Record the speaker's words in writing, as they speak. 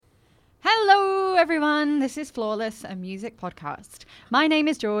everyone. This is Flawless, a music podcast. My name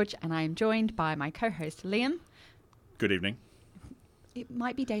is George, and I am joined by my co-host Liam. Good evening. It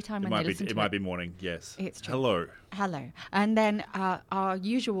might be daytime when they listen to it. It might be morning, yes. It's true. Hello. Hello. And then our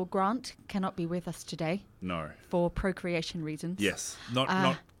usual Grant cannot be with us today. No. For procreation reasons. Yes.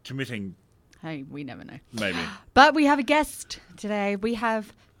 Not committing. Hey, we never know. Maybe. But we have a guest today. We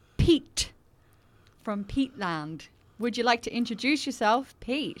have Pete from Peteland. Would you like to introduce yourself,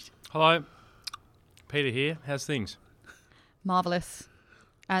 Pete? Hello. Peter here. How's things? Marvellous.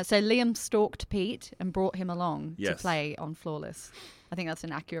 So Liam stalked Pete and brought him along to Yes. play on Flawless. I think that's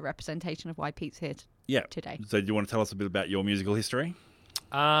an accurate representation of why Pete's here today. So do you want to tell us a bit about your musical history?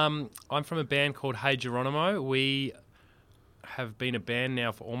 I'm from a band called Hey Geronimo. We have been a band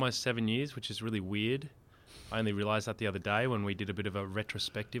now for almost 7 years, which is really weird. I only realised that the other day when we did a bit of a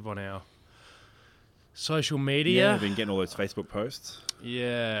retrospective on our social media. Yeah, I've been getting all those Facebook posts.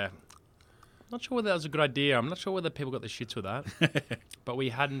 Yeah. Not sure whether that was a good idea. I'm not sure whether people got the shits with that. But we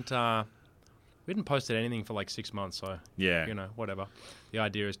hadn't posted anything for like 6 months, so Yeah. you know, whatever. The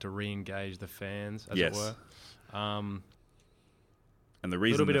idea is to re-engage the fans, as Yes. it were. And the A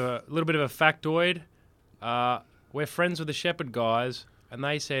reason... little bit of a factoid. We're friends with the Shepherd guys, and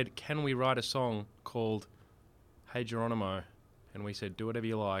they said, "Can we write a song called Hey Geronimo?" And we said, "Do whatever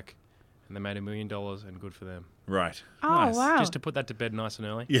you like." And they made $1 million, and good for them. Right. Oh, Nice. wow. Just to put that to bed nice and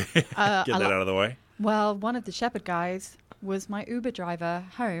early. Yeah. Get that out of the way. Well, one of the Shepherd guys was my Uber driver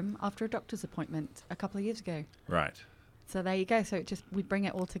home after a doctor's appointment a couple of years ago. Right. So there you go. So we bring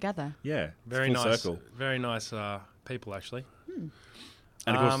it all together. Yeah. Very full nice. circle. Very nice people, actually. And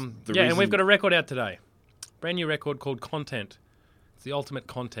of course, the and reason... we've got a record out today. Brand new record called Content. It's the ultimate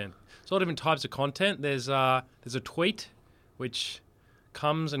content. There's all different types of content. There's a tweet, which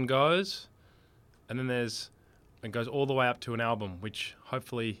comes and goes, and then it goes all the way up to an album, which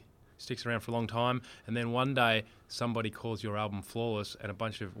hopefully sticks around for a long time. And then one day, somebody calls your album flawless, and a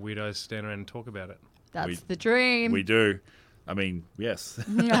bunch of weirdos stand around and talk about it. That's the dream. We do. I mean, yes.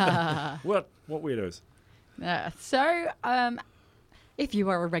 Yeah. What weirdos? So, if you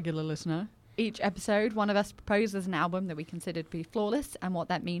are a regular listener, each episode, one of us proposes an album that we consider to be flawless and what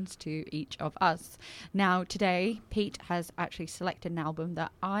that means to each of us. Now, today, Pete has actually selected an album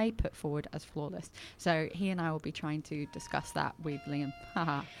that I put forward as flawless. So he and I will be trying to discuss that with Liam.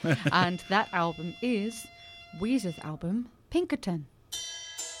 And that album is Weezer's album, Pinkerton.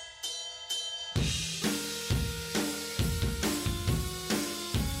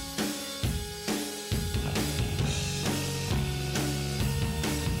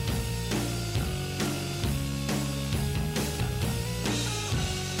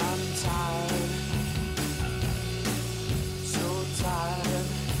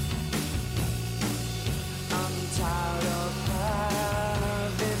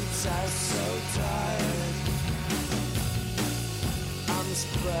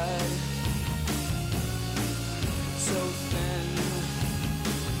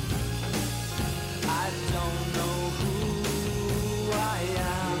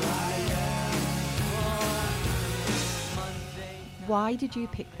 Why did you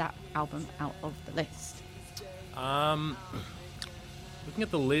pick that album out of the list? Looking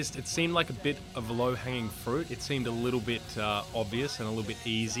at the list, it seemed like a bit of low-hanging fruit. It seemed a little bit obvious and a little bit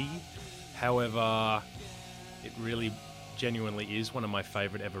easy. However, it really genuinely is one of my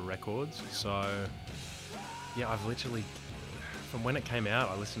favourite ever records. So, yeah, I've literally, from when it came out,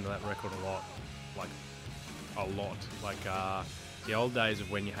 I listened to that record a lot. Like the old days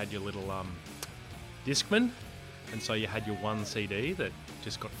of when you had your little Discman, and so you had your one CD that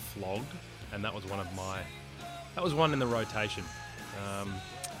just got flogged, and that was one in the rotation.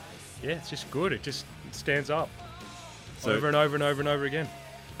 Yeah, it's just good. It stands up over and over and over and over again.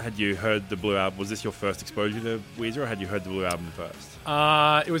 Had you heard the Blue Album? Was this your first exposure to Weezer, or had you heard the Blue Album first?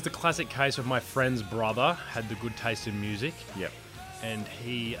 It was the classic case of my friend's brother had the good taste in music. Yep. And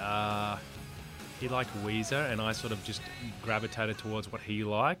he liked Weezer, and I sort of just gravitated towards what he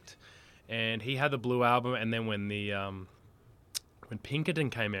liked. And he had the Blue Album, and then when Pinkerton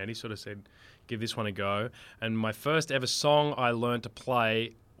came out, he sort of said, "Give this one a go." And my first ever song I learned to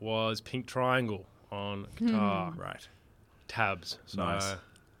play was Pink Triangle on guitar. Right. Tabs. So, Nice.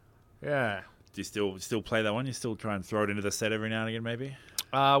 Yeah. Do you still play that one? You still try and throw it into the set every now and again, maybe?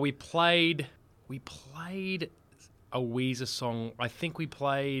 We played a Weezer song. I think we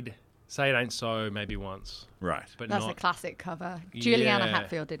played Say It Ain't So maybe once. Right. But That's not, a classic cover. Juliana Yeah.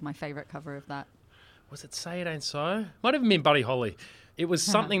 Hatfield did my favourite cover of that. Was it Say It Ain't So? Might have been Buddy Holly. It was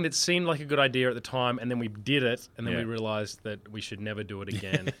something that seemed like a good idea at the time, and then we did it, and then we realised that we should never do it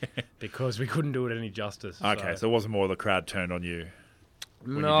again because we couldn't do it any justice. Okay, so it wasn't more the crowd turned on you.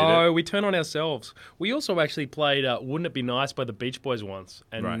 when you did No, it? we turn on ourselves. We also actually played Wouldn't It Be Nice by the Beach Boys once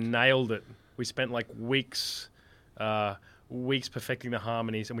and Right. nailed it. We spent like weeks perfecting the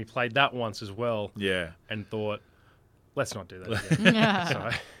harmonies, and we played that once as well Yeah, and thought, let's not do that again. So,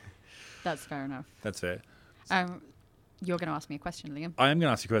 That's fair enough. that's fair. You're going to ask me a question, Liam. I am going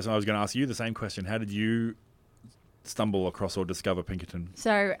to ask you a question. I was going to ask you the same question. How did you stumble across or discover Pinkerton?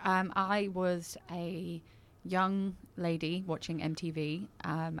 So I was a young lady watching MTV,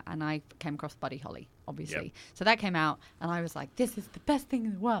 and I came across Buddy Holly, obviously. Yep. So that came out, and I was like, this is the best thing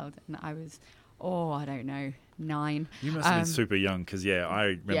in the world. And I was, I don't know, 9. You must have been super young because, I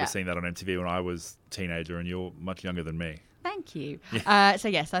remember Yeah. seeing that on MTV when I was a teenager, and you're much younger than me. Thank you. So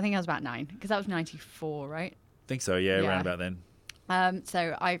yes, I think I was about 9, because that was 94, right? Think so, Yeah. around about then.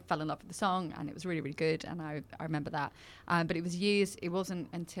 So I fell in love with the song, and it was really, really good, and I remember that. But it wasn't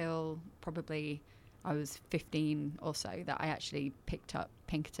until probably I was 15 or so that I actually picked up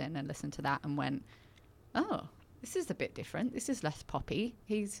Pinkerton and listened to that and went, oh, this is a bit different. This is less poppy.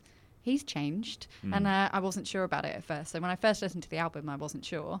 He's changed. And I wasn't sure about it at first. So when I first listened to the album, I wasn't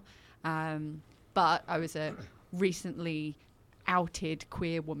sure. But I was a recently outed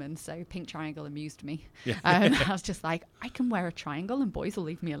queer woman, so Pink Triangle amused me. Yeah. I was just like, I can wear a triangle and boys will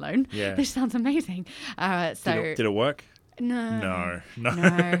leave me alone. Yeah. This sounds amazing. Did it work? No, No.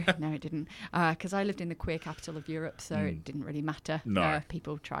 it didn't. Because I lived in the queer capital of Europe, so it didn't really matter. No.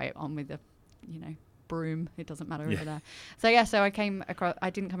 People try it on with a, broom. It doesn't matter Yeah. over there. So I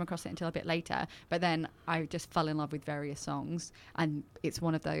didn't come across it until a bit later, but then I just fell in love with various songs, and it's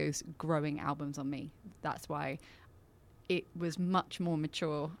one of those growing albums on me. That's why it was much more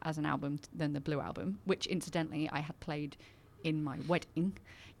mature as an album than the Blue album, which incidentally I had played in my wedding.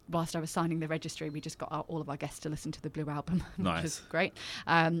 Whilst I was signing the registry, we just got all of our guests to listen to the Blue album, which Nice. was great.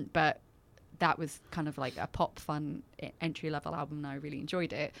 But that was kind of like a pop, fun, entry-level album, and I really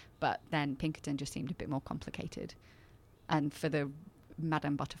enjoyed it. But then Pinkerton just seemed a bit more complicated. And for the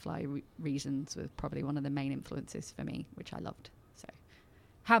Madame Butterfly reasons, was probably one of the main influences for me, which I loved. So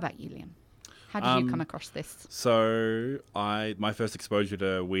how about you, Liam? How did you come across this? So my first exposure to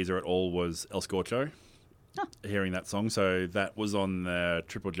Weezer at all was El Scorcho, hearing that song. So that was on the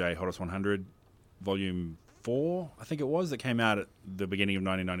Triple J Hottest 100, Volume 4, I think it was, that came out at the beginning of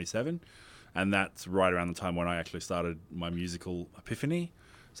 1997. And that's right around the time when I actually started my musical epiphany.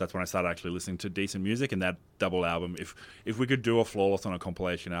 So that's when I started actually listening to decent music. And that double album, if we could do a Flawless on a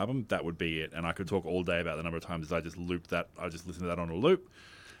compilation album, that would be it. And I could talk all day about the number of times I just looped that. I just listened to that on a loop.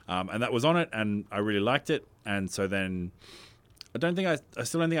 And that was on it, and I really liked it. And so then I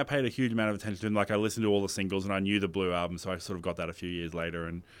still don't think I paid a huge amount of attention to it. Like, I listened to all the singles, and I knew the Blue album, so I sort of got that a few years later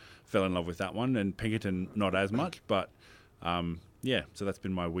and fell in love with that one. And Pinkerton, not as much, but so that's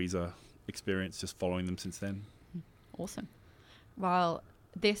been my Weezer experience, just following them since then. Awesome. Well,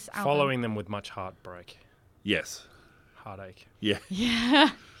 this album... following them with much heartbreak, Yes. heartache. Yeah.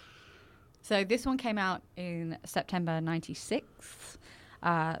 Yeah. So this one came out in September 96.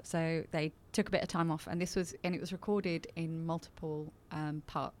 So they took a bit of time off, and it was recorded in multiple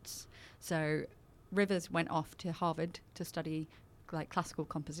parts. So Rivers went off to Harvard to study like classical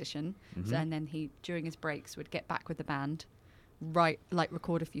composition, and then he, during his breaks, would get back with the band,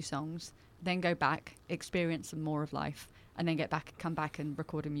 record a few songs, then go back, experience some more of life, and then come back and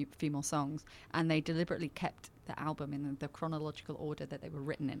record a few more songs. And they deliberately kept the album in the chronological order that they were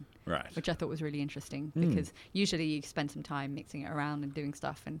written in, Right. which I thought was really interesting, because usually you spend some time mixing it around and doing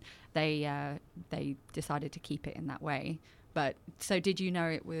stuff, and they decided to keep it in that way. But so did you know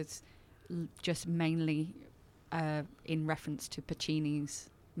it was just mainly in reference to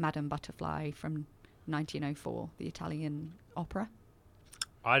Puccini's Madame Butterfly from 1904, the Italian opera?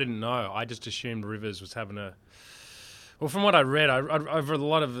 I didn't know. I just assumed Rivers was having a... Well, from what I read, over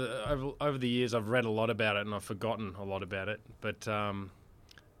the years, I've read a lot about it, and I've forgotten a lot about it. But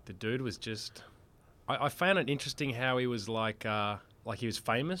the dude was just... I found it interesting how he was like he was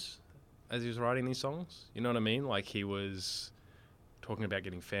famous as he was writing these songs. You know what I mean? Like, he was talking about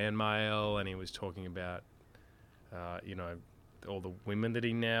getting fan mail, and he was talking about, all the women that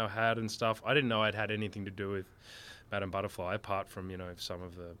he now had and stuff. I didn't know it had anything to do with Madame Butterfly, apart from, some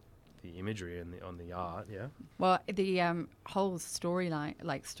of the imagery and on the art. Yeah. Well, the whole story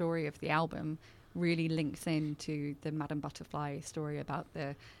of the album really links into the Madame Butterfly story about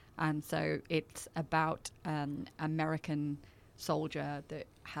and so it's about American soldier that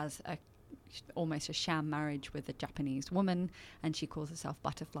has almost a sham marriage with a Japanese woman, and she calls herself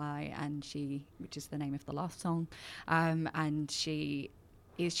Butterfly, which is the name of the last song, and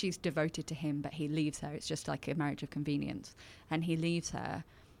she's devoted to him, but he leaves her. It's just like a marriage of convenience, and he leaves her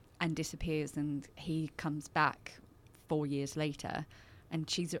and disappears, and he comes back 4 years later and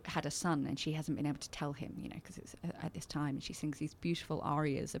she's had a son, and she hasn't been able to tell him, because it's at this time. And she sings these beautiful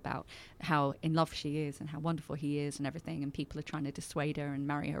arias about how in love she is and how wonderful he is and everything. And people are trying to dissuade her and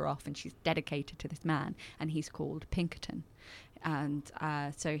marry her off. And she's dedicated to this man, and he's called Pinkerton. And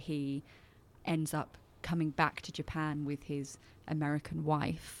so he ends up coming back to Japan with his American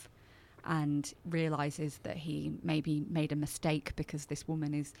wife, and realizes that he maybe made a mistake, because this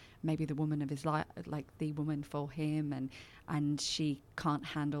woman is maybe the woman of his life, like the woman for him, and she can't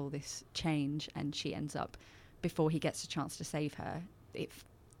handle this change, and she ends up, before he gets a chance to save her,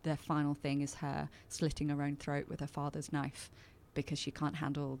 the final thing is her slitting her own throat with her father's knife, because she can't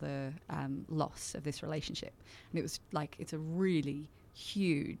handle the loss of this relationship. And it was like, it's a really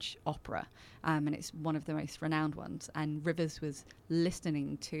huge opera, and it's one of the most renowned ones, and Rivers was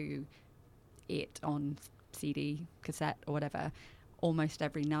listening to it on CD, cassette or whatever almost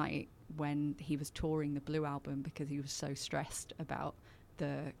every night when he was touring the Blue album, because he was so stressed about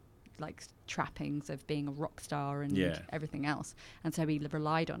the trappings of being a rock star and everything else. And so he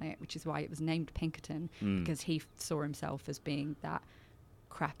relied on it, which is why it was named Pinkerton, because he saw himself as being that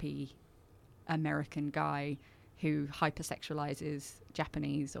crappy American guy who hypersexualizes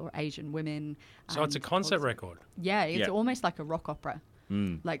Japanese or Asian women. So it's a concept record. Yeah, it's almost like a rock opera.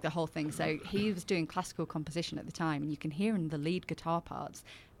 Like the whole thing. So he was doing classical composition at the time, and you can hear in the lead guitar parts,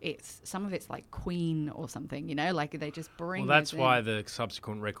 some of it's like Queen or something, like they just bring. Well, that's why the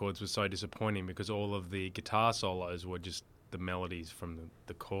subsequent records were so disappointing, because all of the guitar solos were just the melodies from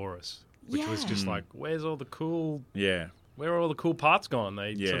the chorus, which was just like, where's all the cool? Yeah. Where are all the cool parts gone?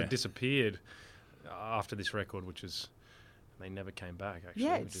 They sort of disappeared after this record, they never came back. Actually,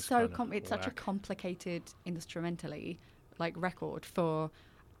 yeah, it's so it's such a complicated instrumentally record for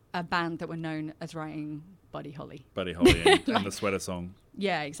a band that were known as writing Buddy Holly and the Sweater Song.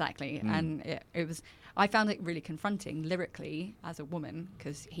 Yeah, exactly. And it was, I found it really confronting lyrically as a woman,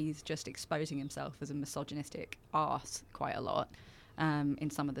 because he's just exposing himself as a misogynistic arse quite a lot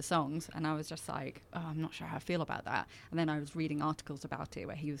in some of the songs, and I was just like, oh, I'm not sure how I feel about that. And then I was reading articles about it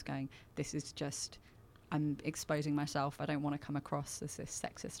where he was going, this is just, I'm exposing myself. I don't want to come across as this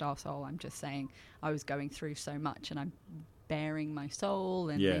sexist arsehole. I'm just saying I was going through so much, and I'm bearing my soul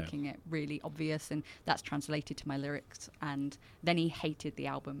and making it really obvious, and that's translated to my lyrics. And then he hated the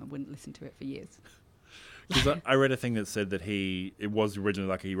album and wouldn't listen to it for years. Because I read a thing that said that it was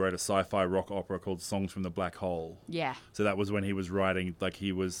originally he wrote a sci-fi rock opera called Songs from the Black Hole. Yeah. So that was when he was writing,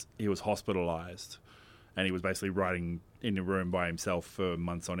 he was hospitalized, and he was basically writing in a room by himself for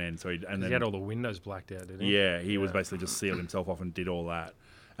months on end. So he had all the windows blacked out, didn't he? Yeah, he was basically just sealed himself off and did all that.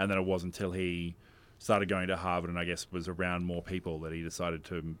 And then it wasn't until he started going to Harvard and I guess was around more people that he decided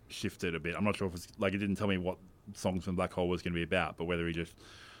to shift it a bit. I'm not sure if it's it didn't tell me what Songs from Black Hole was going to be about, but whether he just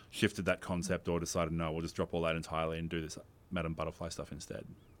shifted that concept or decided, no, we'll just drop all that entirely and do this Madame Butterfly stuff instead.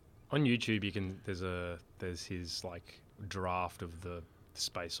 On YouTube, there's his draft of the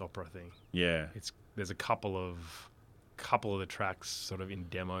space opera thing. Yeah, there's a couple of the tracks sort of in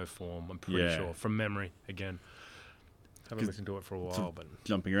demo form. I'm pretty sure, from memory again. Haven't listened to it for a while, but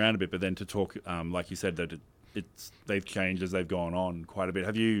jumping around a bit. But then to talk, like you said, that they've changed as they've gone on quite a bit.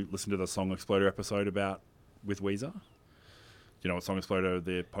 Have you listened to the Song Exploder episode with Weezer? Do you know what Song Exploder,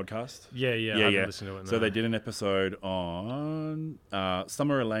 the podcast? Yeah. I haven't listened to it. No. So they did an episode on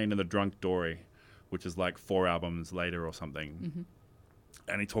Summer Elaine and the Drunk Dory, which is 4 albums later or something. Mm-hmm.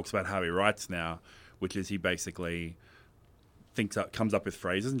 And he talks about how he writes now, which is he basically comes up with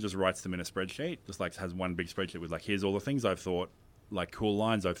phrases and just writes them in a spreadsheet. Just has one big spreadsheet with here's all the things I've thought, cool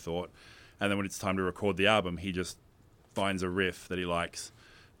lines I've thought. And then when it's time to record the album, he just finds a riff that he likes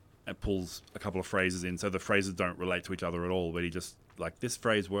and pulls a couple of phrases in. So the phrases don't relate to each other at all, but he just this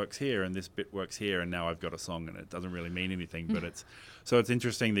phrase works here and this bit works here, and now I've got a song, and it doesn't really mean anything. But it's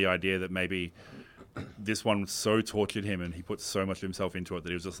interesting, the idea that maybe this one so tortured him and he put so much of himself into it that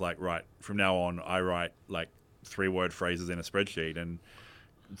he was just right, from now on I write 3-word phrases in a spreadsheet and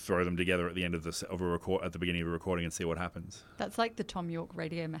throw them together at the end of at the beginning of a recording and see what happens. That's like the Tom York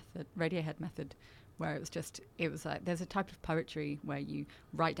Radiohead method, where it was there's a type of poetry where you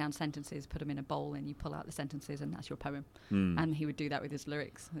write down sentences, put them in a bowl, and you pull out the sentences, and that's your poem. And he would do that with his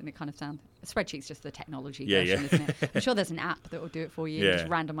lyrics, and it kind of sounds. A spreadsheet's just the technology version, isn't it? I'm sure there's an app that will do it for you. Yeah. Just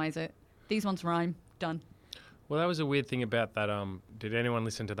randomize it. These ones rhyme. Done. Well, that was a weird thing about that. Did anyone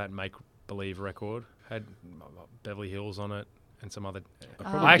listen to that Make Believe record? Had Beverly Hills on it and some other.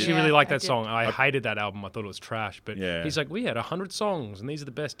 I actually really liked that song. I hated that album. I thought it was trash. But he's like, we had 100 songs, and these are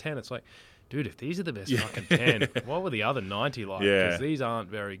the best 10. It's like, dude, if these are the best fucking 10, what were the other 90 like? Because these aren't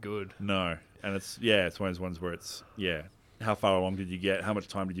very good. No. And it's one of those ones where it's, how far along did you get? How much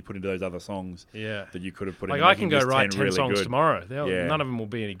time did you put into those other songs Yeah. that you could have put Like into I making can go this write 10 really songs good? tomorrow. Yeah. None of them will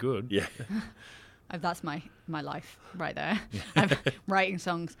be any good. Yeah. That's my life right there. Writing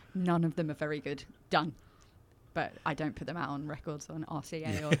songs, none of them are very good. Done. But I don't put them out on records on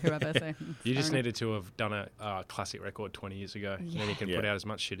RCA or whoever. So You just needed to have done a classic record 20 years ago. And then you can put out as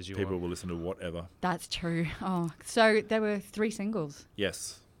much shit as you People want. will listen to whatever. That's true. Oh, so there were 3 singles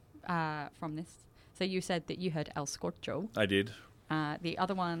Yes, from this. So you said that you heard El Scorcho. I did. The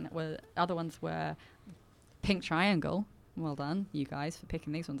other ones were Pink Triangle. Well done, you guys, for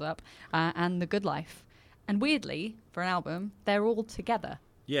picking these ones up. And The Good Life. And weirdly, for an album, they're all together.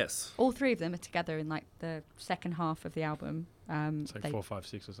 Yes. All 3 of them are together in like the second half of the album. It's like 4, 5,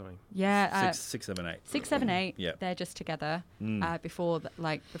 6 or something. Yeah, 6, 7, 8. 6, 7, 8. Yeah. They're just together before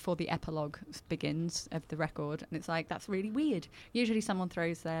the epilogue begins of the record, and it's like that's really weird. Usually, someone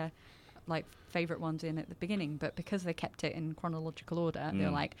throws their like favorite ones in at the beginning, but because they kept it in chronological order, they're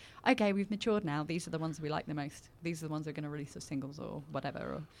like, okay, we've matured now. These are the ones we like the most. These are the ones we're going to release as singles or whatever,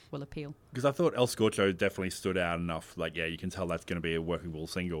 or will appeal. Because I thought El Scorcho definitely stood out enough. Like, yeah, you can tell that's going to be a workable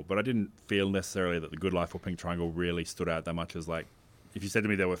single. But I didn't feel necessarily that The Good Life or Pink Triangle really stood out that much as, like, if you said to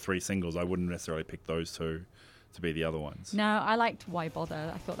me there were 3 singles, I wouldn't necessarily pick those 2 to be the other ones. No, I liked Why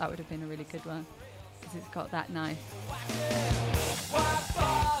Bother. I thought that would have been a really good one because it's got that nice.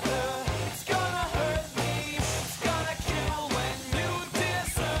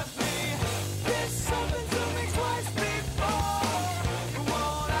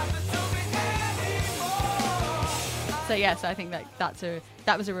 So yeah, so I think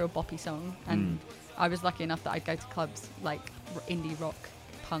that was a real boppy song, and I was lucky enough that I'd go to clubs like indie rock,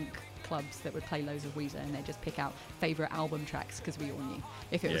 punk clubs that would play loads of Weezer, and they'd just pick out favourite album tracks because we all knew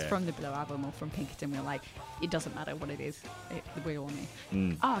if it was from the Blue album or from Pinkerton, we were like, it doesn't matter what it is, we all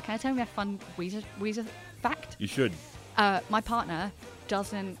knew. Oh, can I tell you a fun Weezer fact? You should. My partner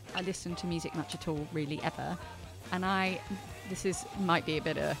doesn't listen to music much at all, really, ever, and might be a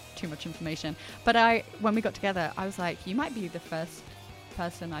bit of too much information, but when we got together, I was like, you might be the first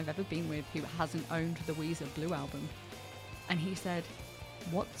person I've ever been with who hasn't owned the Weezer Blue album. And he said,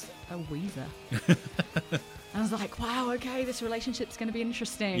 what's a Weezer? I was like, wow, okay, this relationship's going to be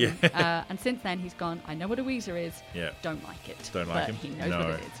interesting. Yeah. And since then, he's gone, I know what a Weezer is, Yeah. don't like it. Don't like but him? he knows No. what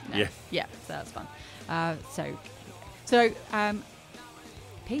it is. No. Yeah. Yeah, so that's fun. So,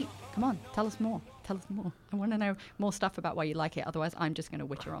 Pete, come on, tell us more. Tell us more. I want to know more stuff about why you like it. Otherwise, I'm just going to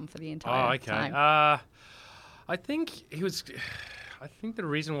witter on for the entire time. I think the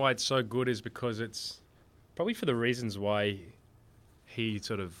reason why it's so good is because it's probably for the reasons why he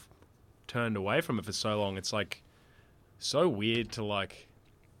sort of turned away from it for so long. It's like so weird to like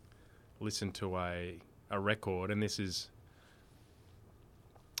listen to a record, and this is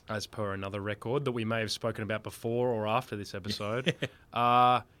as per another record that we may have spoken about before or after this episode.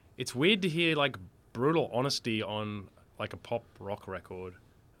 It's weird to hear like brutal honesty on like a pop rock record.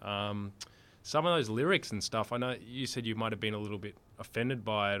 Some of those lyrics and stuff, I know you said you might have been a little bit offended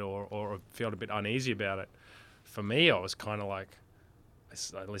by it or felt a bit uneasy about it. For me, I was kind of like,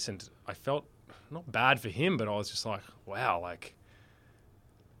 I listened, I felt not bad for him, but I was just like, wow, like,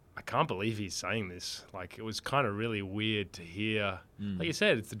 I can't believe he's saying this. Like, it was kind of really weird to hear. Like you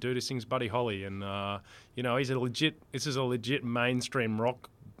said, it's the dude who sings Buddy Holly, and this is a legit mainstream rock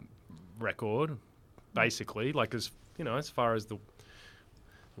record, basically. Like, as far as the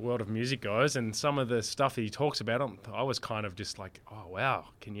world of music goes, and some of the stuff he talks about, I was kind of just like, oh wow,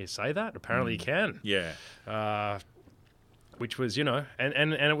 can you say that? Apparently you can. Yeah. Which was, and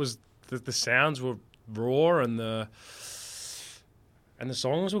it was the sounds were raw and the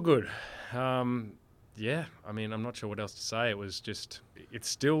songs were good. Yeah, I mean, I'm not sure what else to say. It was just, it's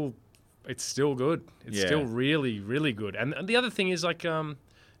still good. It's still really, really good. And the other thing is like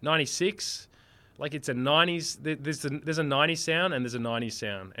 96. Like it's a 90s, there's a 90s sound and there's a 90s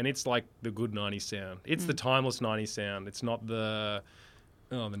sound. And it's like the good 90s sound. It's the timeless 90s sound. It's not the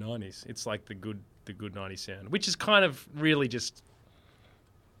 90s. It's like the good 90s sound, which is kind of really just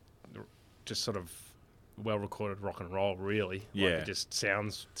sort of well-recorded rock and roll, really. Yeah. Like it just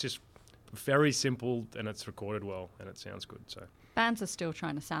sounds, it's just very simple and it's recorded well and it sounds good. So Bands are still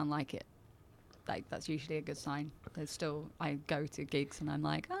trying to sound like it. Like, that's usually a good sign. I go to gigs and I'm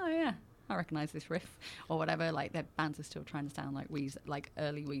like, oh yeah, I recognise this riff or whatever. Like, their bands are still trying to sound like Weezer, like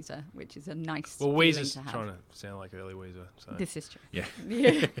early Weezer, which is a nice feeling Weezer's to have. trying to sound like early Weezer. So. This is true. Yeah.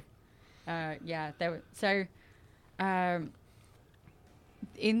 Yeah.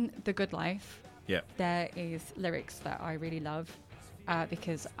 In The Good Life, there is lyrics that I really love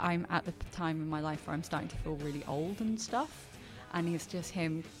because I'm at the time in my life where I'm starting to feel really old and stuff, and it's just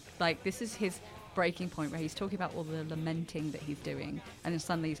him. Like, this is his breaking point where he's talking about all the lamenting that he's doing, and then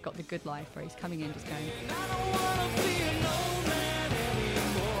suddenly he's got the good life where he's coming in just going,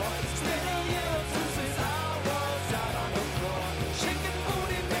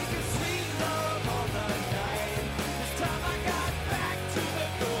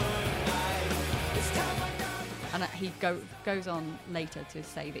 and he goes on later to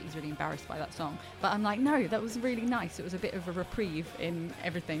say that he's really embarrassed by that song. But I'm like, no, that was really nice. It was a bit of a reprieve in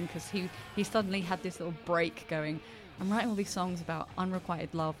everything, because he suddenly had this little break going, I'm writing all these songs about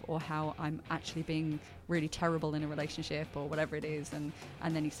unrequited love, or how I'm actually being really terrible in a relationship, or whatever it is. And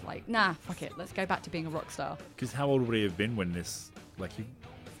then he's like, nah, fuck it. Let's go back to being a rock star. Because how old would he have been when this, like,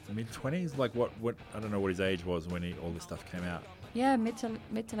 mid-20s? Like, what? I don't know what his age was when all this stuff came out. Yeah, mid to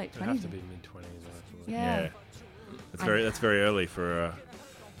late 20s. It'd have to be mid-20s, actually. Yeah. That's very early for a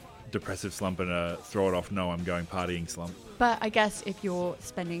depressive slump and a throw it off, no, I'm going partying slump. But I guess if you're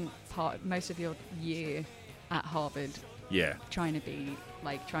spending most of your year at Harvard Yeah. trying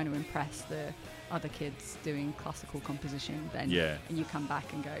to impress the other kids doing classical composition, then Yeah. and you come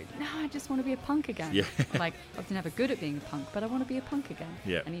back and go, no, I just want to be a punk again. Yeah. Like, I was never good at being a punk, but I want to be a punk again.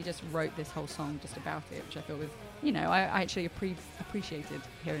 Yeah. And he just wrote this whole song just about it, which I thought was, I actually appreciated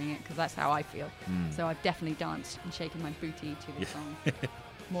hearing it, because that's how I feel. So I've definitely danced and shaken my booty to this song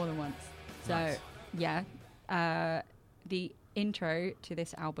more than once. So Nice. yeah, the intro to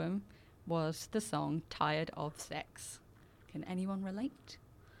this album was the song "Tired of Sex." Can anyone relate?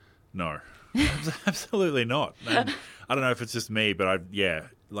 No. Absolutely not. And I don't know if it's just me, but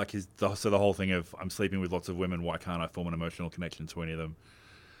the whole thing of I'm sleeping with lots of women, why can't I form an emotional connection to any of them?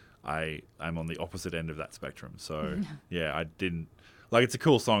 I'm on the opposite end of that spectrum. So yeah, I didn't like, it's a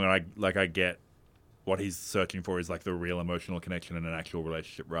cool song, and I get what he's searching for is like the real emotional connection in an actual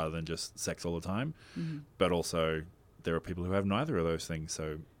relationship rather than just sex all the time. But also there are people who have neither of those things,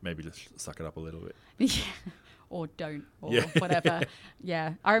 so maybe just suck it up a little bit. Yeah. Or don't, or whatever.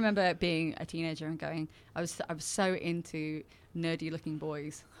 Yeah, I remember being a teenager and going, I was so into nerdy looking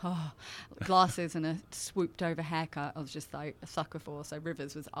boys, glasses and a swooped over haircut. I was just like a sucker for. So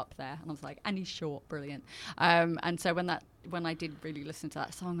Rivers was up there, and I was like, and he's short, brilliant. And so when I did really listen to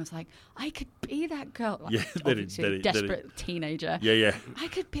that song, I was like, I could be that girl. Like, Yeah, obviously a desperate teenager. Yeah. I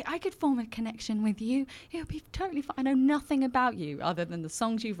could form a connection with you. It would be totally fine. I know nothing about you other than the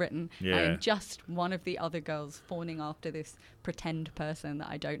songs you've written. Yeah. I am just one of the other girls fawning after this pretend person that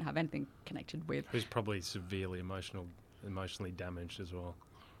I don't have anything connected with. Who's probably severely emotionally damaged as well.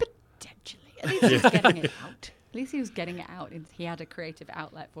 Potentially. At least he was getting it out. At least he was getting it out, and he had a creative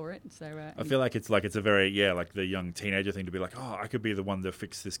outlet for it. So I feel like it's a very, like the young teenager thing to be like, oh, I could be the one to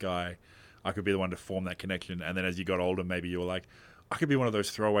fix this guy. I could be the one to form that connection. And then as you got older, maybe you were like, I could be one of those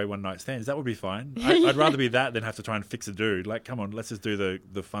throwaway one-night stands. That would be fine. I'd rather be that than have to try and fix a dude. Like, come on, let's just do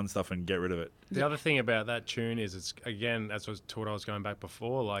the fun stuff and get rid of it. The other thing about that tune is, it's, again, as was taught, I was going back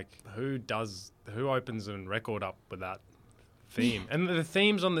before, like, who opens a record up with that theme? And the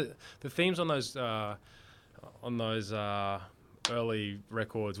themes on those early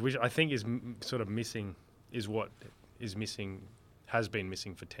records, which I think is sort of missing, is what is missing, has been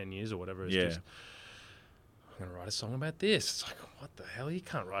missing for 10 years or whatever. It's just, I'm going to write a song about this. It's like, what the hell? You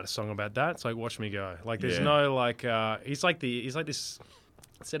can't write a song about that. It's like, watch me go. Like, there's no, like, he's like this,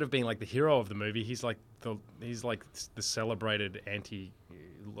 instead of being like the hero of the movie, he's like the celebrated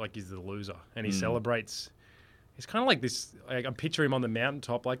like he's the loser. And he celebrates, he's kind of like this, like, I picture him on the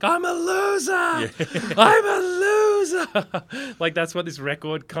mountaintop, like, I'm a loser! I'm a loser! Like, that's what this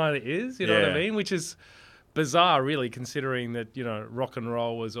record kind of is, you know what I mean? Which is bizarre, really, considering that, rock and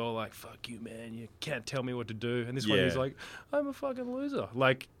roll was all like, fuck you, man, you can't tell me what to do. And this one, he's like, I'm a fucking loser.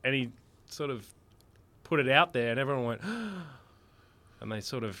 Like, and he sort of put it out there, and everyone went, and they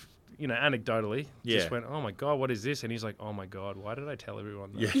sort of, anecdotally, just went, oh my God, what is this? And he's like, oh my God, why did I tell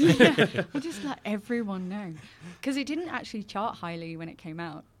everyone that? Yeah, we'll just let everyone know. Because it didn't actually chart highly when it came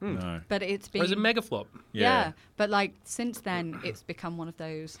out. No. But it's been... It was a mega flop. Yeah, but like since then, it's become one of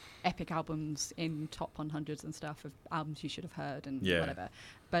those epic albums in top 100s and stuff of albums you should have heard and whatever.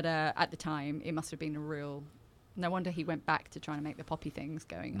 But at the time, it must have been a real... No wonder he went back to trying to make the poppy things,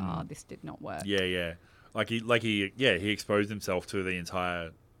 going, this did not work. Yeah. He exposed himself to the entire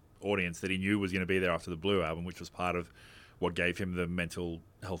audience that he knew was going to be there after the Blue album, which was part of what gave him the mental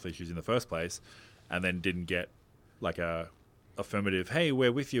health issues in the first place, and then didn't get like a affirmative, hey,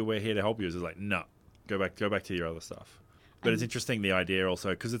 we're with you, we're here to help you. It's like, no, go back to your other stuff. But it's interesting, the idea also,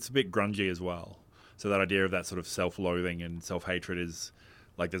 because it's a bit grungy as well. So that idea of that sort of self-loathing and self-hatred is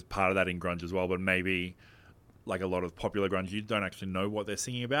like, there's part of that in grunge as well, but maybe like a lot of popular grunge, you don't actually know what they're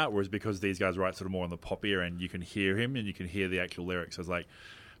singing about, whereas because these guys write sort of more on the poppier end, you can hear him and you can hear the actual lyrics. So it's like,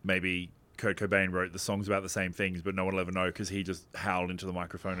 maybe Kurt Cobain wrote the songs about the same things, but no one will ever know because he just howled into the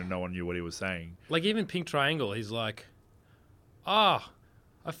microphone and no one knew what he was saying. Like even Pink Triangle, he's like, I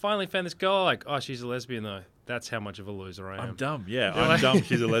finally found this girl. Like, she's a lesbian though. That's how much of a loser I am. I'm dumb. Yeah, I'm dumb.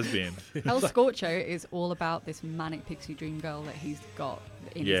 She's a lesbian. El Scorcho is all about this manic pixie dream girl that he's got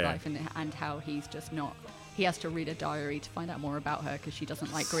in his life, and how he's just not. He has to read a diary to find out more about her because she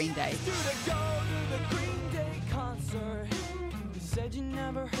doesn't like Green Day. Said you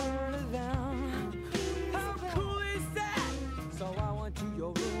never heard of them. How cool is that? So I went to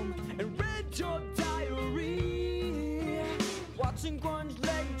your room and read your diary. Watching grunge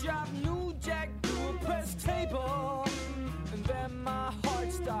leg drop New Jack to a press table. And then my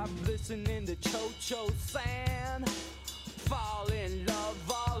heart stopped listening to Cho-Cho San. Fall in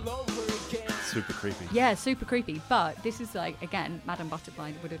love all over again. Super creepy. Yeah, super creepy. But this is like, again, Madame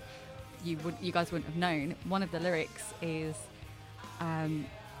Butterfly would have, you guys wouldn't have known. One of the lyrics is,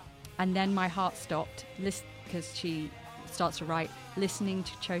 and then my heart stopped, because she starts to write, listening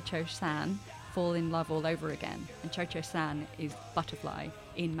to Cho-Cho San fall in love all over again. And Cho-Cho San is Butterfly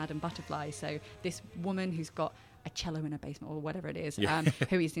in Madame Butterfly. So this woman who's got a cello in her basement or whatever it is,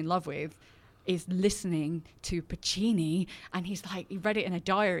 who he's in love with, is listening to Puccini, and he's like, he read it in a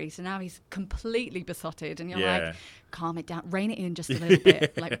diary, so now he's completely besotted, and you're like, calm it down, rein it in just a little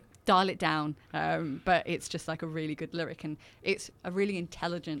bit, like dial it down. But it's just like a really good lyric, and it's a really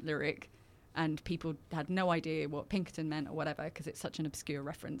intelligent lyric, and people had no idea what Pinkerton meant or whatever because it's such an obscure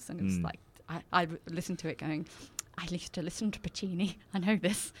reference, and it's like I listened to it going, I used to listen to Puccini. I know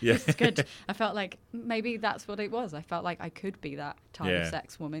this. Yeah. This is good. I felt like maybe that's what it was. I felt like I could be that type of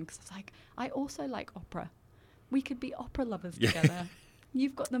sex woman because it's like, I also like opera. We could be opera lovers together.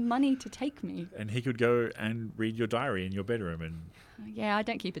 You've got the money to take me. And he could go and read your diary in your bedroom. And yeah, I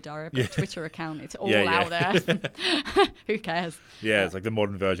don't keep a diary. I've got a Twitter account. It's all out there. Who cares? Yeah, it's like the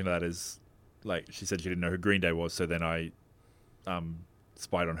modern version of that is, like, she said she didn't know who Green Day was, so then I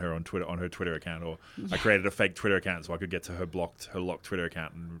spied on her on Twitter, on her Twitter account, or I created a fake Twitter account so I could get to her locked Twitter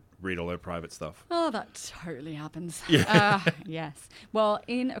account and read all her private stuff. Oh, that totally happens. Yeah. Yes. Well,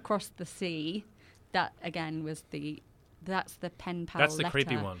 in Across the Sea, that again was that's the pen pal That's the letter.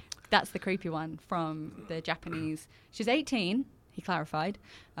 creepy one. That's the creepy one from the Japanese. She's 18, he clarified,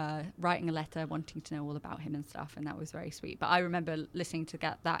 writing a letter wanting to know all about him and stuff, and that was very sweet. But I remember listening to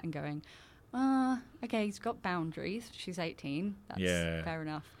that and going, okay, he's got boundaries. She's 18. That's fair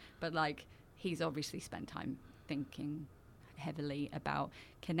enough. But like, he's obviously spent time thinking heavily about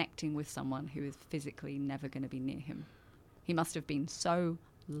connecting with someone who is physically never going to be near him. He must have been so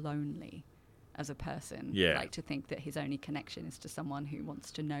lonely as a person, like to think that his only connection is to someone who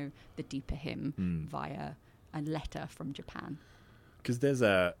wants to know the deeper him via a letter from Japan. Because there's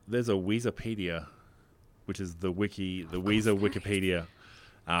a Weezapedia, which is the Weezer Wikipedia.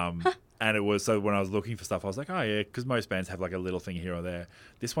 And it was, so when I was looking for stuff, I was like, oh yeah, because most bands have like a little thing here or there.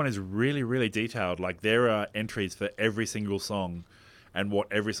 This one is really, really detailed. Like, there are entries for every single song and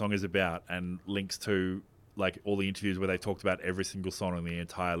what every song is about, and links to like all the interviews where they talked about every single song and the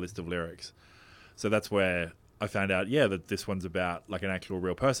entire list of lyrics. So that's where I found out, that this one's about like an actual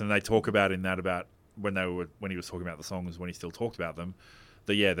real person. And they talk about in that, about when he was talking about the songs, when he still talked about them,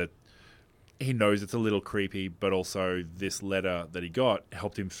 that he knows it's a little creepy, but also this letter that he got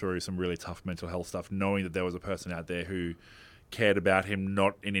helped him through some really tough mental health stuff, knowing that there was a person out there who cared about him,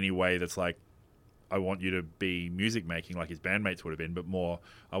 not in any way that's like, I want you to be music making like his bandmates would have been, but more,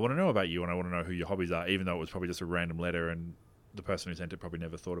 I want to know about you and I want to know who your hobbies are, even though it was probably just a random letter and the person who sent it probably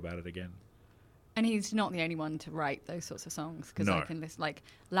never thought about it again. And he's not the only one to write those sorts of songs, because No. I can list, like,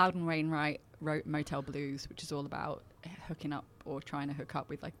 Loudon Wainwright wrote Motel Blues, which is all about hooking up or trying to hook up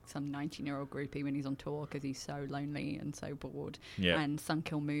with like some 19-year-old groupie when he's on tour because he's so lonely and so bored. Yeah. And Sun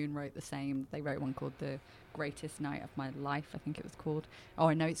Kill Moon wrote the same. They wrote one called The Greatest Night of My Life, I think it was called. Oh,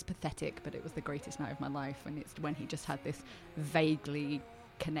 I know it's pathetic, but it was The Greatest Night of My Life, and it's when he just had this vaguely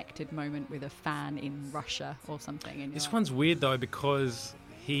connected moment with a fan in Russia or something. And This you're like, one's weird though because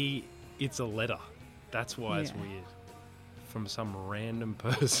it's a letter. That's why it's Yeah. weird. From some random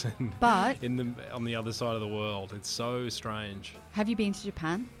person But on the other side of the world. It's so strange. have you been to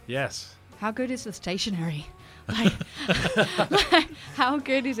Japan? Yes. How good is the stationery? Like, how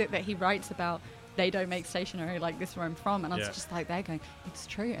good is it that he writes about they don't make stationery like this where I'm from? And I was Yeah. just like, they're going, it's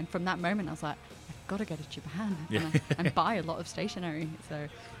true. And from that moment, I was like, I've got to go to Japan Yeah. and buy a lot of stationery. So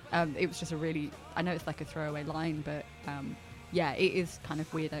it was just a really, I know it's like a throwaway line, but yeah, it is kind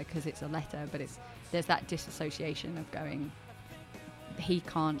of weirder because it's a letter, but there's that disassociation of going, he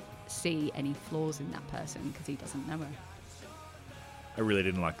can't see any flaws in that person because he doesn't know her. I really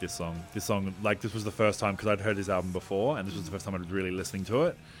didn't like this song. This was the first time, because I'd heard his album before, and this was the first time I was really listening to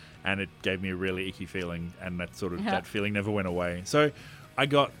it. and it gave me a really icky feeling, and that feeling never went away. So I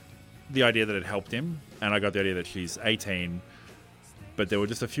got the idea that it helped him, and I got the idea that she's 18, but there were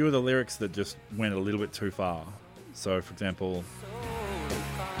just a few of the lyrics that just went a little bit too far. So, for example,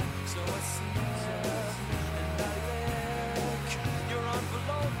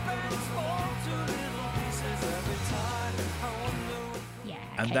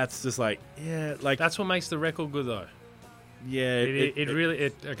 and that's just like, yeah, like That's what makes the record good, though. yeah, It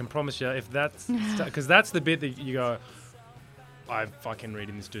really, I can promise you, if that's, because that's the bit that you go, I'm fucking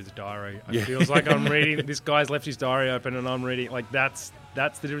reading this dude's diary. It feels like I'm reading, this guy's left his diary open and I'm reading, like that's the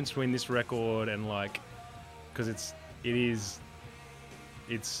difference between this record and like, because if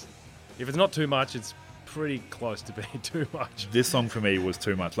it's not too much, it's pretty close to being too much. This song for me was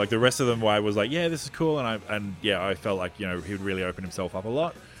too much. Like the rest of them, I was like, yeah, this is cool, and I felt like, you know, he would really open himself up a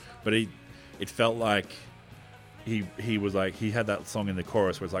lot, but it felt like he was like, he had that song in the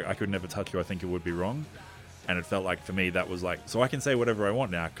chorus where it's like, I could never touch you, I think it would be wrong, and it felt like for me that was like, so I can say whatever I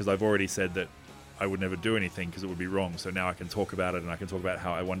want now because I've already said that I would never do anything because it would be wrong. So now I can talk about it, and I can talk about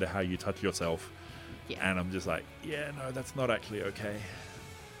how I wonder how you touch yourself, and I'm just like, yeah, no, that's not actually okay.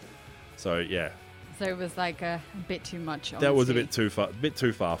 So yeah. So it was like a bit too much. That was a honesty. bit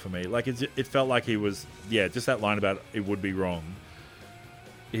too far for me. Like it felt like he was, just that line about it would be wrong.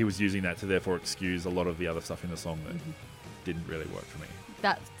 He was using that to therefore excuse a lot of the other stuff in the song that didn't really work for me.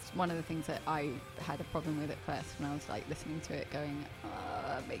 That's one of the things that I had a problem with at first when I was like listening to it, going,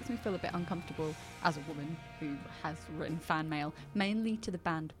 it makes me feel a bit uncomfortable as a woman who has written fan mail, mainly to the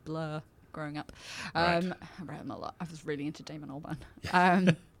band Blur growing up. I read them a lot. I was really into Damon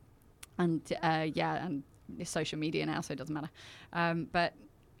Albarn. And it's social media now, so it doesn't matter. But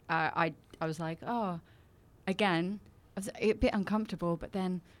I was like, again, I was a bit uncomfortable. But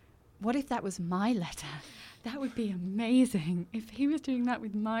then, what if that was my letter? That would be amazing. If he was doing that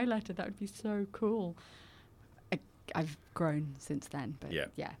with my letter, that would be so cool. I've grown since then, but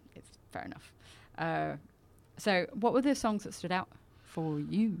yeah, it's fair enough. So what were the songs that stood out for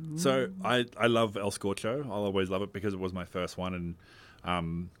you? So I love El Scorcho. I'll always love it because it was my first one,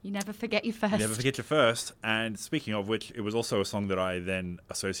 and you never forget your first. You never forget your first. And speaking of which, it was also a song that I then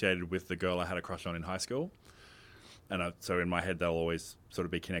associated with the girl I had a crush on in high school. And so in my head, they'll always sort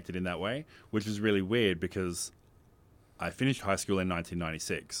of be connected in that way, which is really weird because I finished high school in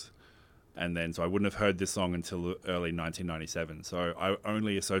 1996. And then, so I wouldn't have heard this song until early 1997. So I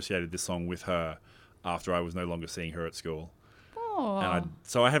only associated this song with her after I was no longer seeing her at school. Oh. And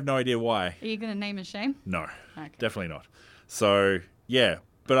so I have no idea why. Are you going to name and shame? No, Okay. definitely not. So yeah,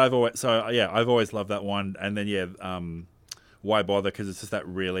 but I've always loved that one. And then Why Bother? Because it's just that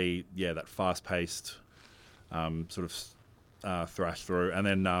really that fast-paced sort of thrash through. And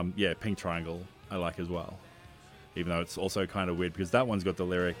then Pink Triangle I like as well, even though it's also kind of weird because that one's got the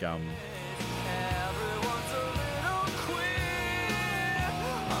lyric I'm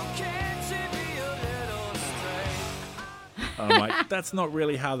like, that's not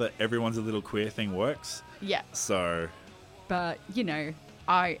really how the everyone's a little queer thing works. Yeah. So, but you know,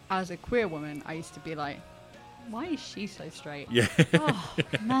 I as a queer woman, I used to be like, why is she so straight? Yeah. Oh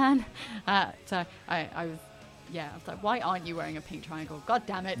man. So I was like, why aren't you wearing a pink triangle? God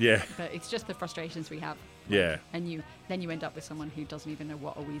damn it. Yeah. But it's just the frustrations we have. Yeah. And then you end up with someone who doesn't even know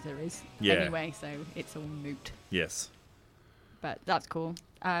what a Weezer is. Yeah. Anyway, so it's all moot. Yes. But that's cool.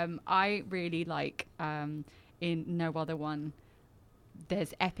 I really like in No Other One,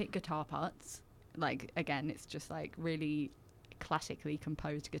 there's epic guitar parts. Like, again, it's just like really classically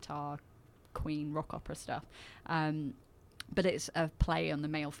composed guitar, Queen rock opera stuff. But it's a play on the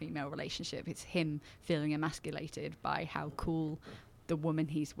male-female relationship. It's him feeling emasculated by how cool the woman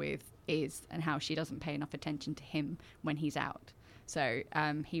he's with is and how she doesn't pay enough attention to him when he's out. So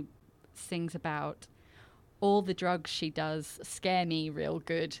he sings about all the drugs she does scare me real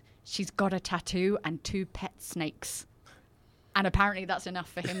good. She's got a tattoo and 2 pet snakes. And apparently that's enough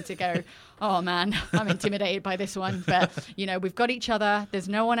for him to go, oh man, I'm intimidated by this one. But, you know, we've got each other. There's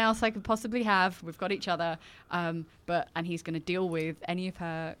no one else I could possibly have. We've got each other. And he's going to deal with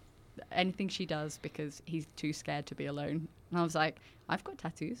anything she does because he's too scared to be alone. And I was like, I've got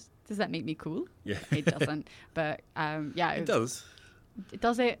tattoos. Does that make me cool? Yeah. It doesn't. But it does.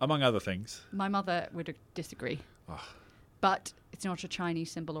 Does it? Among other things. My mother would disagree. Oh. But it's not a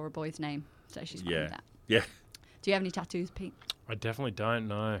Chinese symbol or a boy's name. So she's fine with that. Yeah. Do you have any tattoos, Pete? I definitely don't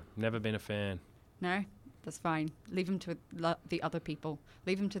know. Never been a fan. No? That's fine. Leave them to the other people.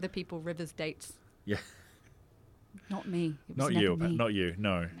 Leave them to the people Rivers dates. Yeah. Not me. It was Not never you. me. Not you.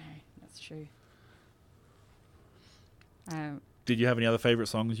 No. No, that's true. Did you have any other favourite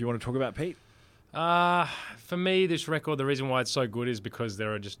songs you want to talk about, Pete? For me, this record, the reason why it's so good is because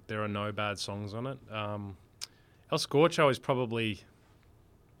there are no bad songs on it. El Scorcho is probably,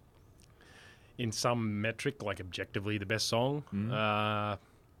 in some metric, like objectively the best song.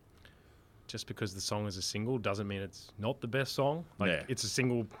 Just because the song is a single doesn't mean it's not the best song. Like it's a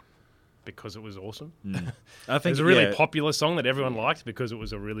single because it was awesome. I think It's a really popular song that everyone liked because it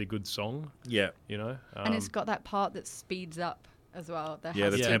was a really good song. Yeah. You know, And it's got that part that speeds up as well. The how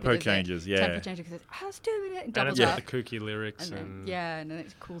stupid tempo is it? changes. Yeah. Tempo changes because it's how stupid it and doubles it's up. got the kooky lyrics And then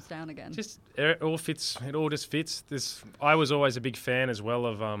it cools down again. just it all fits. It all just fits. I was always a big fan as well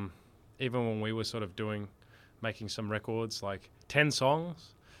of even when we were sort of making some records, like 10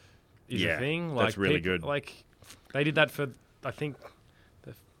 songs is a thing. Like that's really good. Like they did that for I think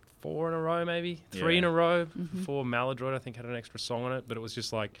the 4 in a row, maybe 3 Yeah. in a row. Before Maladroit, I think had an extra song on it, but it was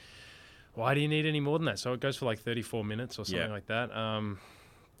just like, why do you need any more than that? So it goes for like 34 minutes or something like that.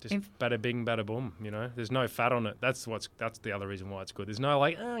 Just bada bing, bada boom. You know, there's no fat on it. That's the other reason why it's good. There's no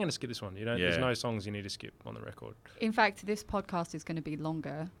like, I'm going to skip this one. You know, there's no songs you need to skip on the record. In fact, this podcast is going to be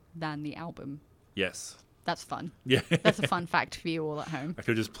longer than the album. Yes. That's fun. Yeah. That's a fun fact for you all at home. I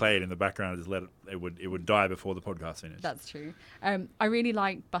could just play it in the background and just let it would die before the podcast finished. That's true. I really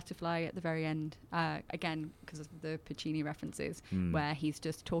like Butterfly at the very end, again, because of the Puccini references, where he's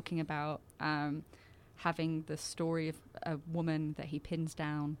just talking about having the story of a woman that he pins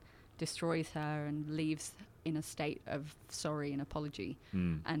down, destroys her, and leaves in a state of sorry and apology.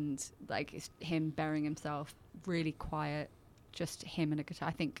 And like it's him burying himself, really quiet, just him and a guitar.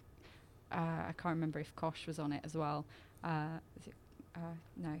 I think I can't remember if Kosh was on it as well. No,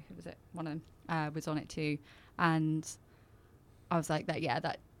 who was it? One of them was on it too. And I was like,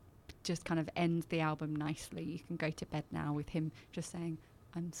 that just kind of ends the album nicely. You can go to bed now with him just saying,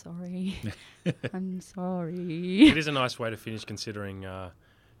 I'm sorry. I'm sorry. It is a nice way to finish considering how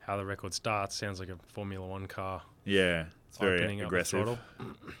the record starts. Sounds like a Formula One car. Yeah. It's very opening up the aggressive. throttle.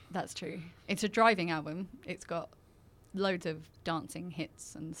 That's true. It's a driving album. It's got loads of dancing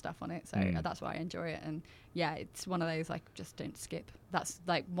hits and stuff on it, so that's why I enjoy it. And yeah, it's one of those like just don't skip. That's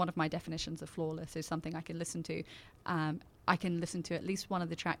like one of my definitions of flawless is something I can listen to. I can listen to at least one of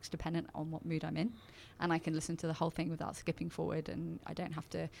the tracks dependent on what mood I'm in, and I can listen to the whole thing without skipping forward, and I don't have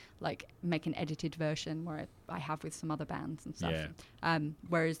to like make an edited version where I have with some other bands and stuff.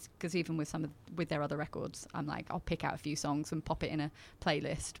 Whereas, because even with their other records, I'm like, I'll pick out a few songs and pop it in a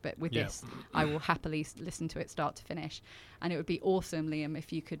playlist, but with this, I will happily listen to it start to finish. And it would be awesome, Liam,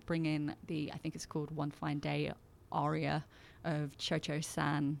 if you could bring in I think it's called One Fine Day aria of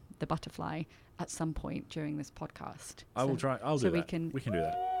Cho-Cho-San, the Butterfly, at some point during this podcast. I will try. I'll do that. We can do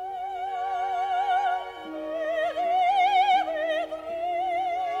that.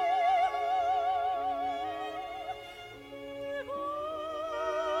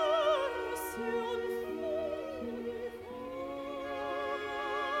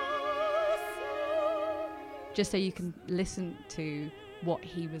 Just so you can listen to what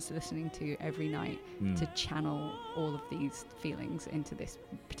he was listening to every night to channel all of these feelings into this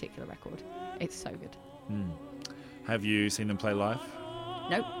particular record. It's so good. Have you seen them play live?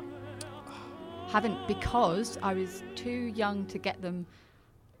 Nope. Haven't, because I was too young to get them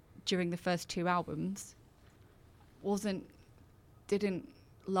during the first 2 albums. Didn't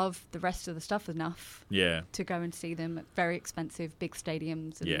love the rest of the stuff enough to go and see them at very expensive big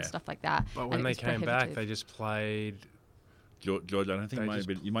stadiums and stuff like that. But when they came back, they just played... George, I don't think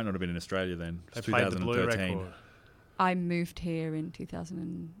you might not have been in Australia then. They It's played the Blue 2013. record. I moved here in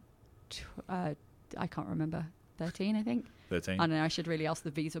 2000 I can't remember, 13 I think. 13. I don't know, I should really ask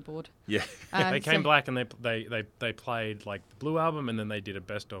the visa board. Yeah. They came back and they played like the Blue album, and then they did a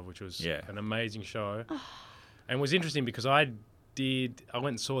best of, which was an amazing show. And it was interesting because I went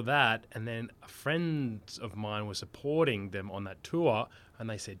and saw that, and then a friend of mine was supporting them on that tour, and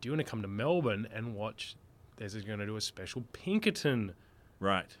they said, do you want to come to Melbourne and watch, there's going to do a special Pinkerton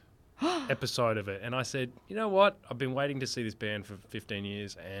episode of it. And I said, you know what, I've been waiting to see this band for 15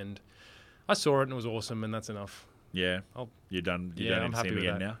 years, and I saw it and it was awesome, and that's enough. Yeah. You're done. You don't I'm need to happy see them with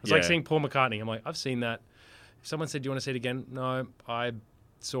again that. now. It's like seeing Paul McCartney. I'm like, I've seen that. If someone said, do you want to see it again? No, I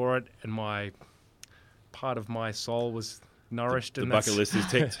saw it, and part of my soul was nourished. The and bucket list is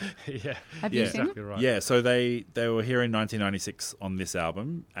ticked. Have you seen exactly them? right. Yeah, so they were here in 1996 on this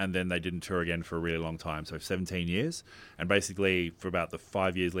album, and then they didn't tour again for a really long time, so 17 years. And basically, for about the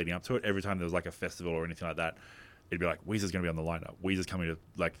 5 years leading up to it, every time there was like a festival or anything like that, it'd be like, Weezer's going to be on the lineup. Weezer's coming to,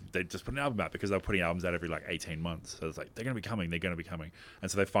 like, they just put an album out because they were putting albums out every like 18 months. So it's like, they're going to be coming.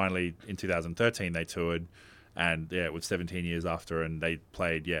 And so they finally, in 2013, they toured, and it was 17 years after, and they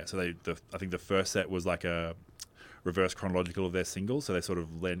played, so I think the first set was like a reverse chronological of their singles, so they sort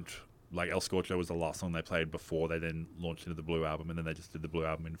of lent like El Scorcho was the last song they played before they then launched into the Blue album, and then they just did the Blue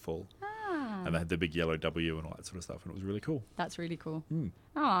album in full. And they had the big yellow W and all that sort of stuff, and it was really cool. That's really cool. Oh,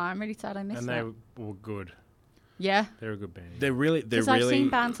 I'm really sad I missed And that. they were good. Yeah. They're a good band. They're really Because I've seen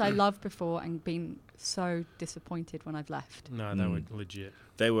bands I loved before and been so disappointed when I've left. No, they were legit.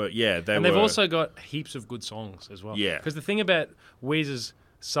 They were, yeah. And they've also got heaps of good songs as well. Yeah. Because the thing about Weezer's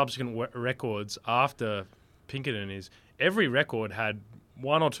subsequent records after Pinkerton is every record had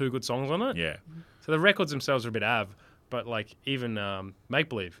one or two good songs on it. Yeah. So the records themselves are a bit but like even Make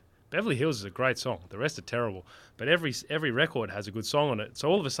Believe. Beverly Hills is a great song. The rest are terrible. But every record has a good song on it. So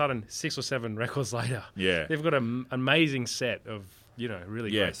all of a sudden, 6 or 7 records later, Yeah. they've got an amazing set of,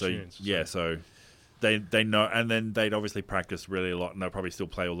 really great tunes. So they know, and then they'd obviously practiced really a lot, and they'll probably still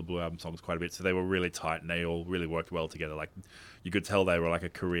play all the Blue Album songs quite a bit. So they were really tight, and they all really worked well together. Like you could tell they were like a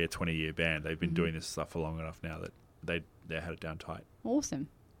career 20-year band. They've been doing this stuff for long enough now that they had it down tight. Awesome.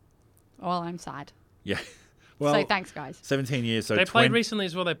 Well, I'm sad. Yeah. Well, So thanks, guys. 17 years. So They played recently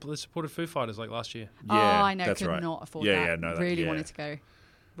as well. They supported Foo Fighters like last year. Oh, I know. that's Could right. not afford Yeah, that. yeah, no, that- really yeah. wanted to go.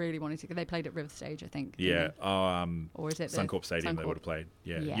 Really wanted to go. They played at River Stage, I think. Yeah. didn't they? Or is it the Suncorp Stadium they Suncorp? would have played.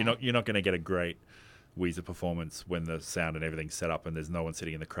 Yeah. Yeah. You're not going to get a great Weezer performance when the sound and everything's set up and there's no one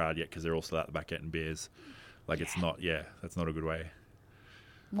sitting in the crowd yet because they're all still out the back getting beers. Like it's not. Yeah, that's not a good way.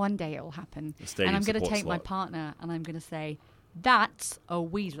 One day it'll happen. The stadium And I'm going to support take my slot. partner and I'm going to say, that's a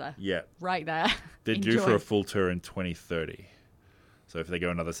Weezer. Yeah. Right there. They're due for Enjoy. a full tour in 2030. So if they go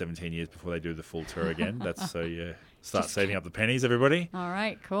another 17 years before they do the full tour again, that's so yeah. Start saving up the pennies, everybody. All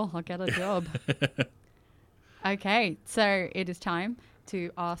right, cool. I'll get a job. Okay, so it is time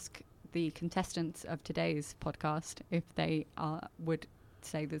to ask the contestants of today's podcast if they would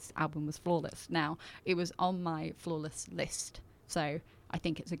say this album was flawless. Now, it was on my flawless list, so I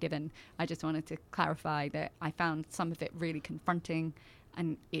think it's a given. I just wanted to clarify that I found some of it really confronting,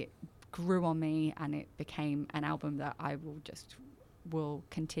 and it grew on me, and it became an album that I will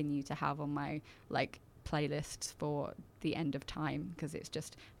continue to have on my playlists for the end of time, because it's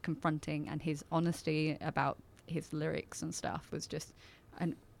just confronting, and his honesty about his lyrics and stuff was just a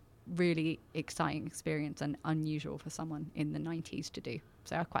really exciting experience and unusual for someone in the 90s to do.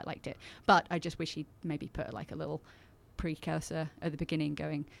 So I quite liked it, but I just wish he'd maybe put a little precursor at the beginning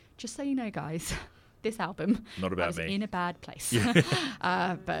going, just so you know guys, this album Not about I was me. in a bad place.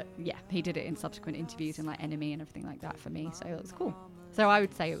 But yeah, he did it in subsequent interviews in Enemy and everything like that for me, so it was cool. So I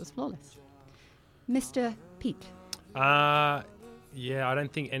would say it was flawless. Mr. Pete. Yeah, I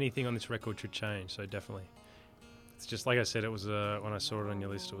don't think anything on this record should change, so definitely. It's just like I said, it was when I saw it on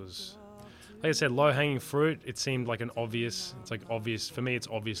your list, it was, like I said, low-hanging fruit. It seemed like obvious, for me, it's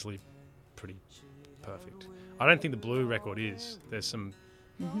obviously pretty perfect. I don't think the Blue record is. There's some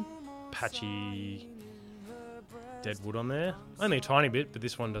patchy dead wood on there. Only a tiny bit, but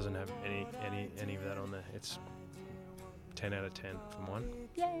this one doesn't have any of that on there. It's 10 out of 10 for mine.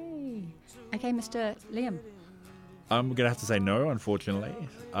 Yay. Okay, Mr. Liam. I'm going to have to say no, unfortunately.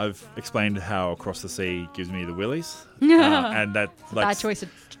 I've explained how Across the Sea gives me the willies. And that Bad choice of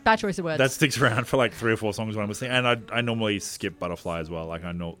words. that sticks around for 3 or 4 songs when I'm listening. And I normally skip Butterfly as well.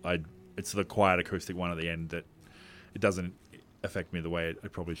 It's the quiet acoustic one at the end that it doesn't affect me the way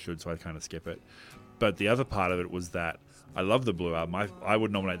it probably should, so I kind of skip it. But the other part of it was that I love the Blue album. I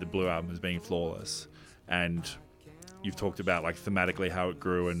would nominate the Blue album as being flawless. And you've talked about thematically how it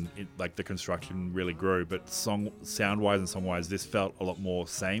grew and the construction really grew, but sound-wise and song-wise, this felt a lot more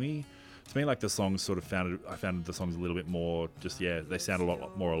samey. To me, the songs I found the songs a little bit more they sound a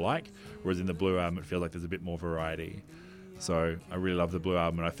lot more alike, whereas in the Blue album it feels like there's a bit more variety. So I really love the Blue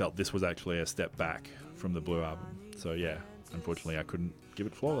album, and I felt this was actually a step back from the Blue album. So yeah, unfortunately I couldn't give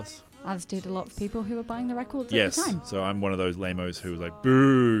it flawless. As did a lot of people who were buying the records Yes, at the time. so I'm one of those lamos who was like,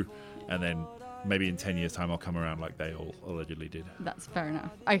 boo, and then maybe in 10 years' time I'll come around like they all allegedly did. That's fair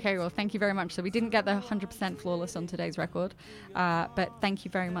enough. Okay, well, thank you very much. So we didn't get the 100% flawless on today's record, but thank you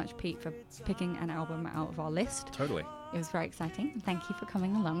very much, Pete, for picking an album out of our list. Totally. It was very exciting. Thank you for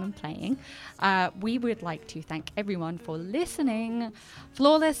coming along and playing. We would like to thank everyone for listening.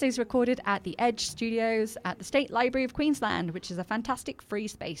 Flawless is recorded at the Edge Studios at the State Library of Queensland, which is a fantastic free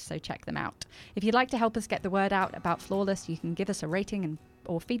space, so check them out. If you'd like to help us get the word out about Flawless, you can give us a rating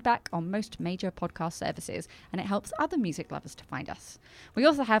or feedback on most major podcast services, and it helps other music lovers to find us. We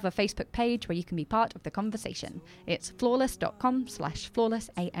also have a Facebook page where you can be part of the conversation. It's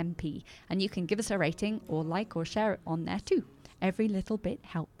flawless.com/flawlessamp, and you can give us a rating or like or share it on there too. Every little bit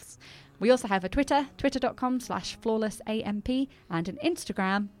helps. We also have a Twitter, twitter.com/flawlessamp, and an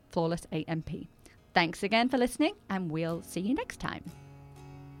Instagram, flawlessamp. Thanks again for listening, and we'll see you next time.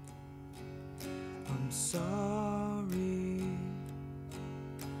 I'm sorry.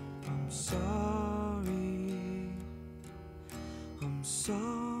 I'm sorry. I'm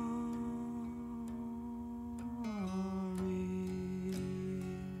sorry.